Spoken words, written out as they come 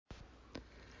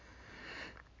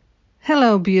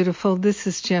Hello, beautiful. This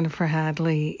is Jennifer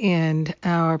Hadley, and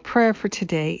our prayer for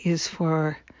today is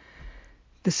for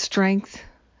the strength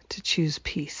to choose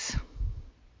peace.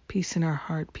 Peace in our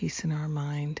heart, peace in our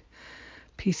mind,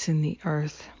 peace in the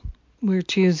earth. We're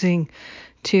choosing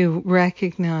to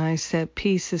recognize that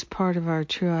peace is part of our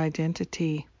true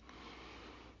identity.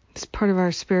 It's part of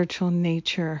our spiritual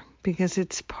nature because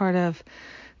it's part of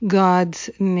God's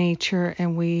nature,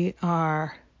 and we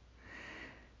are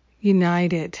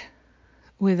united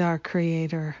with our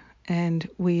Creator, and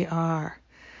we are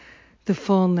the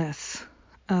fullness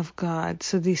of God.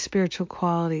 So these spiritual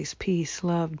qualities, peace,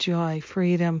 love, joy,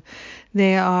 freedom,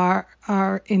 they are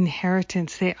our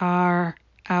inheritance. They are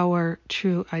our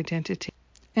true identity.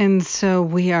 And so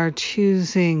we are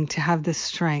choosing to have the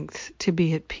strength to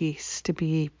be at peace, to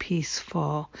be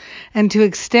peaceful, and to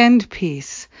extend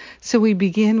peace. So we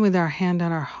begin with our hand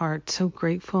on our heart, so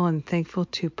grateful and thankful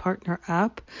to partner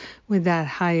up with that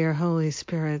higher Holy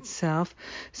Spirit self.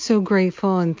 So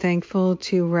grateful and thankful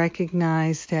to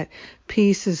recognize that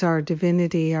peace is our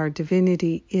divinity. Our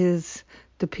divinity is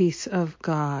the peace of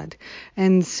God.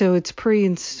 And so it's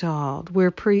pre-installed.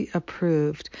 We're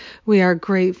pre-approved. We are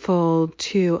grateful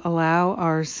to allow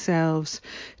ourselves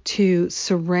to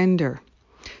surrender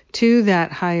to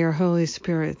that higher Holy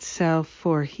Spirit self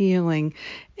for healing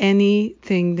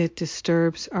anything that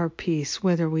disturbs our peace,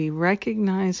 whether we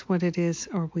recognize what it is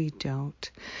or we don't,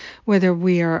 whether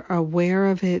we are aware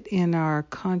of it in our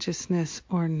consciousness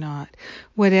or not.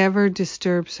 Whatever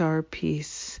disturbs our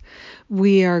peace,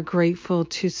 we are grateful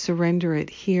to surrender it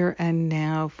here and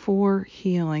now for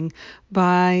healing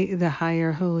by the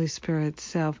higher Holy Spirit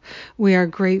self. We are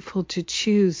grateful to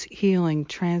choose healing,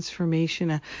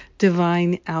 transformation, a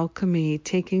divine alchemy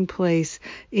taking place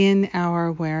in our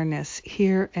awareness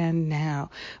here and now.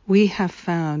 We have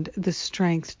found the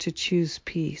strength to choose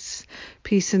peace.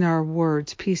 Peace in our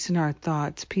words, peace in our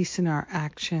thoughts, peace in our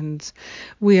actions.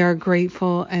 We are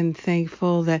grateful and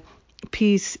thankful that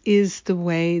peace is the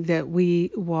way that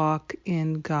we walk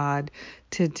in God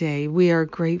today. We are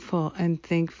grateful and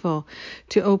thankful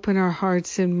to open our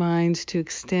hearts and minds to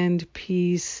extend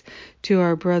peace to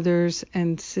our brothers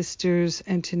and sisters,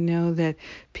 and to know that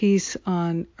peace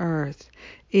on earth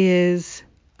is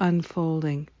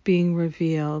unfolding, being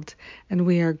revealed, and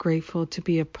we are grateful to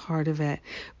be a part of it.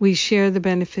 We share the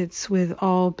benefits with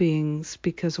all beings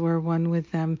because we're one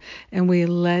with them, and we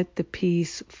let the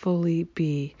peace fully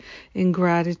be. In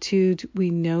gratitude, we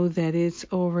know that it's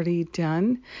already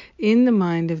done in the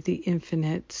mind of the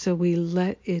infinite, so we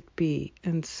let it be,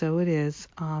 and so it is.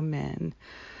 Amen.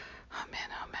 Amen,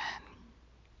 amen.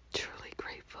 Truly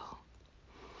grateful.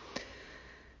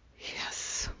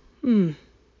 Yes.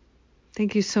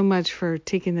 Thank you so much for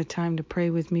taking the time to pray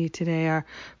with me today. Our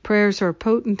prayers are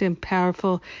potent and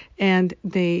powerful, and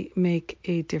they make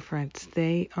a difference.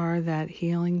 They are that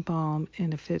healing balm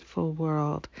in a fitful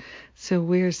world. So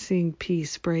we're seeing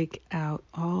peace break out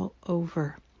all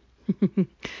over,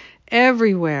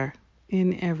 everywhere,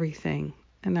 in everything.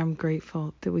 And I'm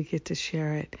grateful that we get to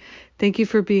share it. Thank you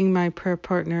for being my prayer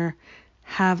partner.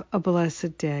 Have a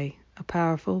blessed day, a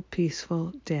powerful,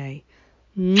 peaceful day.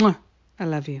 Mwah! I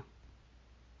love you.